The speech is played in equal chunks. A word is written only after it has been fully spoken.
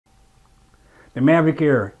the Mavic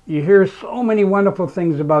Air. You hear so many wonderful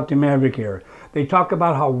things about the Mavic Air. They talk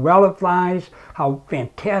about how well it flies, how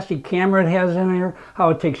fantastic camera it has in there,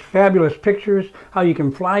 how it takes fabulous pictures, how you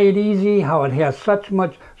can fly it easy, how it has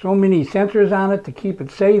so many sensors on it to keep it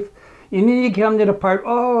safe. And then you come to the part,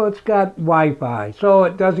 oh, it's got Wi-Fi, so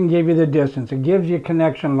it doesn't give you the distance. It gives you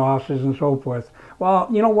connection losses and so forth. Well,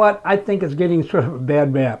 you know what? I think it's getting sort of a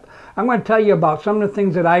bad rap. I'm going to tell you about some of the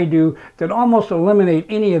things that I do that almost eliminate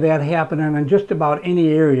any of that happening in just about any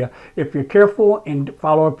area if you're careful and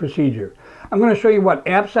follow a procedure. I'm going to show you what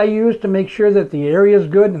apps I use to make sure that the area is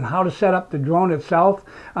good and how to set up the drone itself.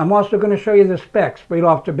 I'm also going to show you the specs right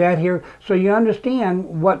off the bat here so you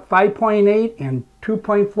understand what 5.8 and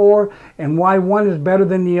 2.4 and why one is better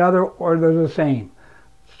than the other or they're the same.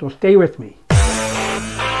 So stay with me.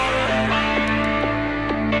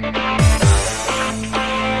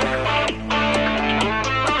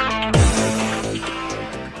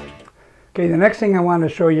 Okay, the next thing I want to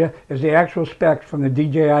show you is the actual specs from the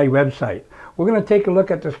DJI website. We're going to take a look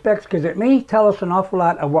at the specs because it may tell us an awful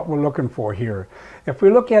lot of what we're looking for here. If we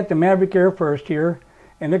look at the Mavic Air first here,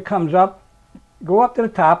 and it comes up, go up to the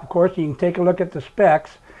top, of course, you can take a look at the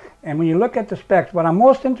specs. And when you look at the specs, what I'm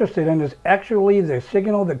most interested in is actually the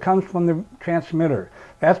signal that comes from the transmitter.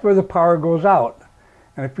 That's where the power goes out.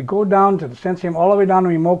 And if we go down to the sensing all the way down to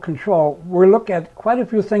remote control, we're looking at quite a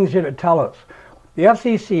few things here that tell us. The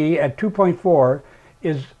FCC at 2.4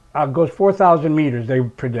 goes 4,000 meters, they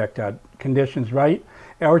predict conditions right,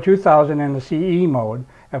 or 2,000 in the CE mode.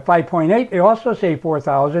 At 5.8, they also say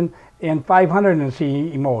 4,000 and 500 in the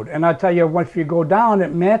CE mode. And I'll tell you, once you go down,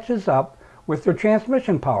 it matches up with their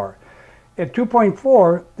transmission power. At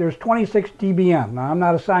 2.4, there's 26 dBm. Now, I'm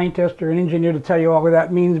not a scientist or an engineer to tell you all what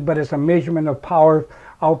that means, but it's a measurement of power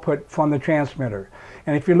output from the transmitter.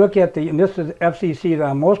 And if you look at and this is FCC that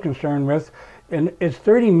I'm most concerned with, and it's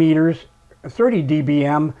 30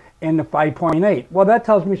 dBm in the 5.8. Well, that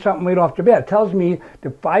tells me something right off the bat. It tells me the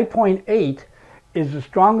 5.8 is the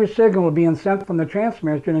stronger signal being sent from the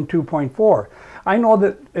transmitter than 2.4. I know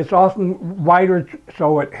that it's often wider,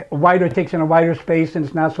 so it takes in a wider space and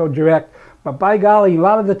it's not so direct. But by golly, a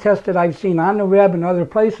lot of the tests that I've seen on the web and other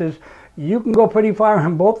places, you can go pretty far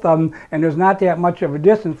on both of them, and there's not that much of a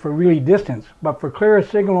distance for really distance. But for clear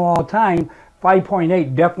signal all the time,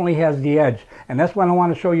 5.8 definitely has the edge, and that's what I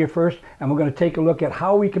want to show you first, and we're going to take a look at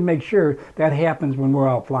how we can make sure that happens when we're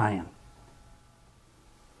out flying.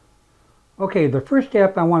 Okay, the first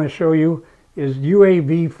app I want to show you is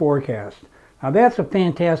UAV Forecast. Now that's a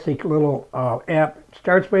fantastic little app. It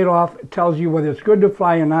starts right off, it tells you whether it's good to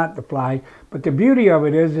fly or not to fly, but the beauty of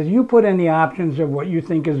it is you put in the options of what you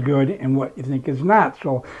think is good and what you think is not,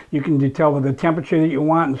 so you can tell the temperature that you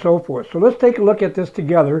want and so forth. So let's take a look at this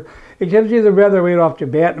together. It gives you the weather right off the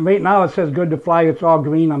bat, and right now it says good to fly. It's all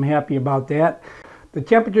green. I'm happy about that. The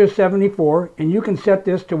temperature is 74, and you can set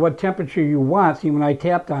this to what temperature you want. See, when I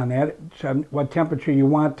tapped on that, it said what temperature you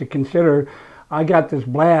want to consider. I got this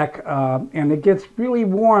black, and it gets really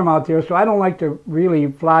warm out there, so I don't like to really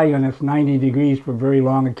fly when it's 90 degrees for very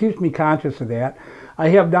long. It keeps me conscious of that. I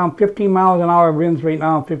have down 15 miles an hour winds right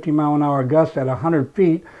now, 50 mile an hour gusts at 100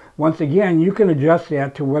 feet. Once again, you can adjust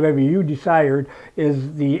that to whatever you desired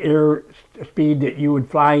is the air speed that you would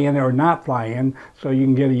fly in or not fly in, so you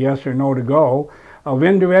can get a yes or no to go.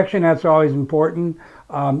 Wind direction, that's always important.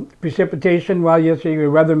 Precipitation, well, yes,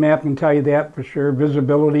 your weather map can tell you that for sure.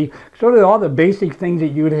 Visibility, sort of all the basic things that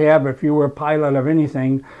you would have if you were a pilot of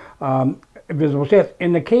anything. Visible stats.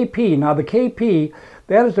 And the KP, now the KP,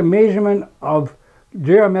 that is a measurement of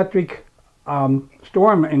geometric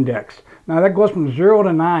storm index. Now that goes from 0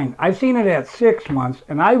 to 9. I've seen it at 6 months,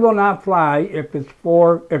 and I will not fly if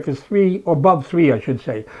it's 3, or above 3, I should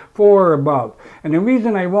say, 4 or above. And the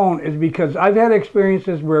reason I won't is because I've had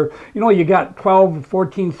experiences where, you got 12,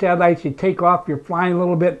 14 satellites, you take off, you're flying a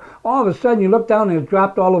little bit, all of a sudden you look down and it's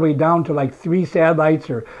dropped all the way down to like 3 satellites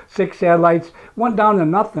or 6 satellites, went down to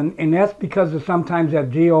nothing, and that's because of sometimes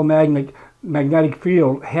that magnetic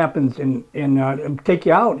field happens and take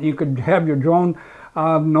you out. You could have your drone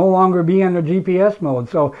no longer be in the GPS mode.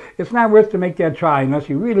 So it's not worth to make that try unless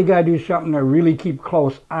you really got to do something to really keep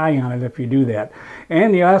close eye on it if you do that.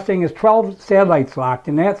 And the last thing is 12 satellites locked,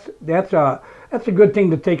 and that's a good thing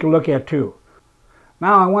to take a look at too.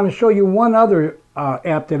 Now I want to show you one other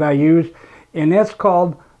app that I use, and that's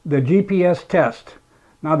called the GPS test.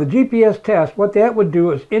 Now the GPS test, what that would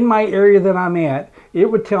do is in my area that I'm at, it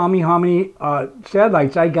would tell me how many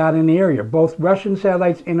satellites I got in the area, both Russian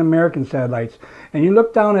satellites and American satellites. And you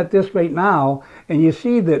look down at this right now, and you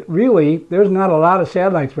see that really there's not a lot of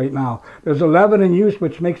satellites right now. There's 11 in use,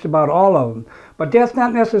 which makes about all of them. But that's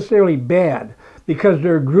not necessarily bad, because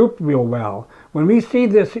they're grouped real well. When we see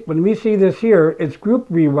this here, it's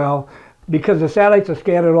grouped really well because the satellites are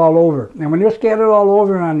scattered all over. And when they're scattered all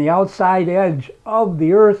over on the outside edge of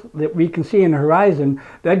the Earth that we can see in the horizon,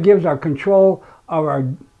 that gives our control of our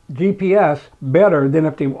GPS better than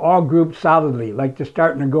if they were all grouped solidly, like they're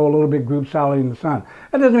starting to go a little bit grouped solidly in the sun.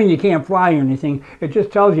 That doesn't mean you can't fly or anything. It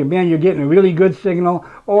just tells you, man, you're getting a really good signal,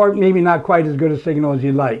 or maybe not quite as good a signal as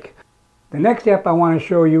you'd like. The next app I want to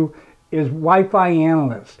show you is Wi-Fi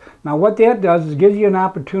Analyst. Now what that does is gives you an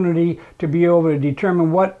opportunity to be able to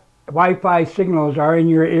determine what Wi-Fi signals are in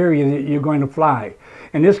your area that you're going to fly.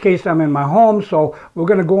 In this case, I'm in my home, so we're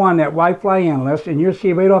going to go on that Wi-Fi Analyst, and you'll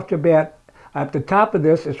see right off the bat, at the top of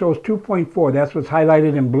this, it shows 2.4. That's what's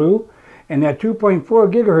highlighted in blue. And that 2.4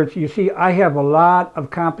 gigahertz, you see, I have a lot of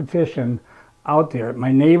competition out there.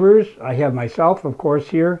 My neighbors, I have myself, of course,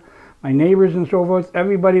 here. My neighbors and so forth,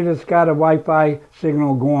 everybody that's got a Wi-Fi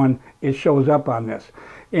signal going, it shows up on this.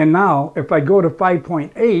 And now, if I go to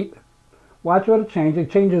 5.8, watch what it changes.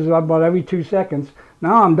 It changes about every 2 seconds.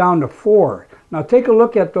 Now I'm down to 4. Now take a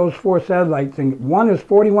look at those 4 satellite things. One is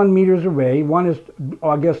 41 meters away. One is,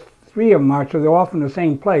 I guess, 3 of them are, so they're all from the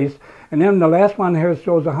same place. And then the last one here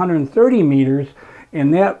shows 130 meters,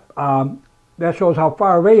 and that shows how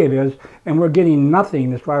far away it is, and we're getting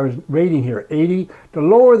nothing as far as rating here, 80. The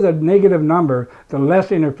lower the negative number, the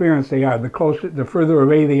less interference they are. The closer, the further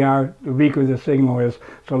away they are, the weaker the signal is,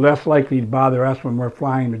 so less likely to bother us when we're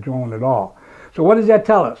flying the drone at all. So what does that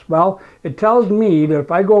tell us? Well, it tells me that if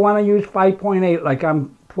I want to use 5.8 like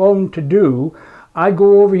I'm prone to do, I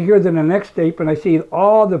go over here to the next tape and I see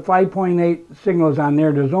all the 5.8 signals on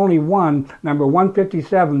there. There's only one, number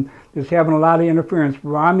 157, that's having a lot of interference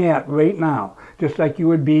where I'm at right now, just like you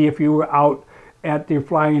would be if you were out at the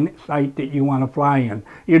flying site that you want to fly in.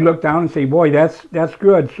 You'd look down and say, boy, that's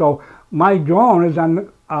good. So my drone is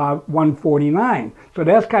on 149. So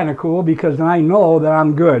that's kind of cool because then I know that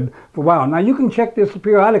I'm good for a while. Now you can check this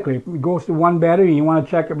periodically. If it goes through one battery and you want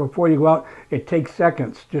to check it before you go out, it takes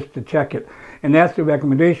seconds just to check it. And that's the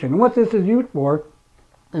recommendation. And what this is used for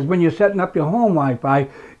is when you're setting up your home Wi-Fi,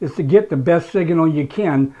 is to get the best signal you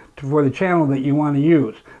can for the channel that you want to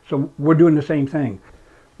use. So we're doing the same thing.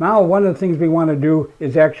 Now one of the things we want to do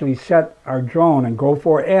is actually set our drone, and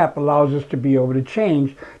Go4 app allows us to be able to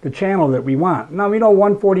change the channel that we want. Now we know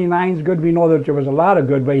 149 is good. We know that there was a lot of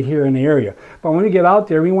good right here in the area. But when we get out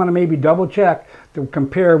there, we want to maybe double check to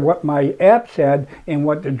compare what my app said and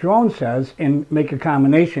what the drone says and make a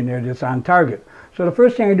combination there that's on target. So the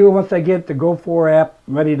first thing I do once I get the Go4 app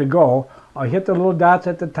ready to go, I'll hit the little dots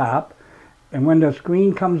at the top, and when the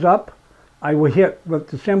screen comes up, I will hit with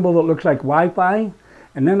the symbol that looks like Wi-Fi,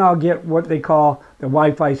 and then I'll get what they call the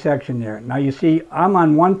Wi-Fi section there. Now you see I'm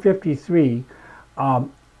on 153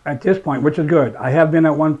 at this point, which is good. I have been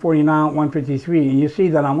at 149, 153, and you see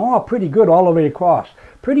that I'm all pretty good all the way across.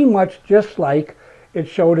 Pretty much just like it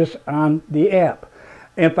showed us on the app.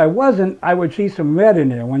 If I wasn't, I would see some red in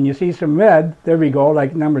there. When you see some red, there we go,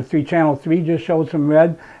 like number 3, channel 3 just showed some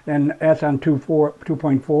red, and that's on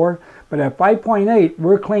 2.4. But at 5.8,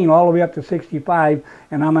 we're clean all the way up to 65,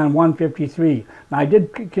 and I'm on 153. Now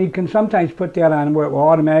you can sometimes put that on where it will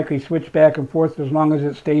automatically switch back and forth as long as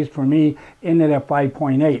it stays for me in it at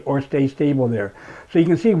 5.8 or stay stable there. So you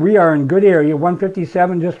can see we are in good area.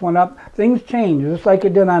 157 just went up. Things change just like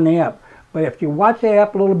it did on the app. But if you watch the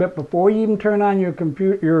app a little bit before you even turn on your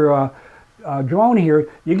computer, drone here,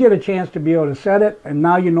 you get a chance to be able to set it, and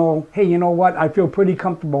now you know, hey, you know what, I feel pretty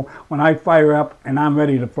comfortable when I fire up and I'm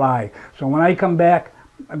ready to fly. So when I come back,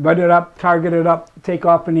 bud it up, target it up, take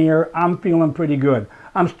off in the air, I'm feeling pretty good.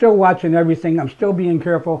 I'm still watching everything, I'm still being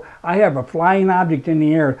careful. I have a flying object in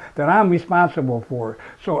the air that I'm responsible for.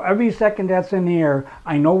 So every second that's in the air,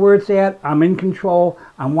 I know where it's at, I'm in control,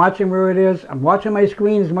 I'm watching where it is, I'm watching my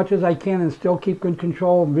screen as much as I can and still keep good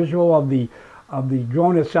control and visual of the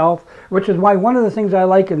drone itself, which is why one of the things I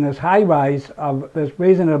like in this high rise of this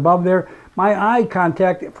raising it above there, my eye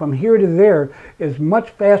contact from here to there is much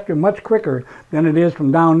faster, much quicker than it is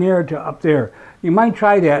from down there to up there. You might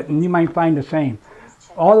try that and you might find the same.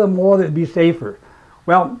 All the more that'd be safer.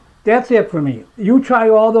 Well, that's it for me. You try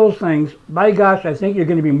all those things. By gosh, I think you're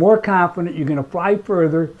going to be more confident. You're going to fly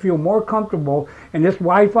further, feel more comfortable. And this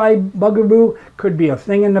Wi-Fi bugaboo could be a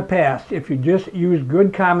thing in the past if you just use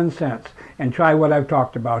good common sense and try what I've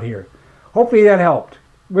talked about here. Hopefully that helped.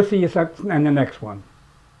 We'll see you in the next one.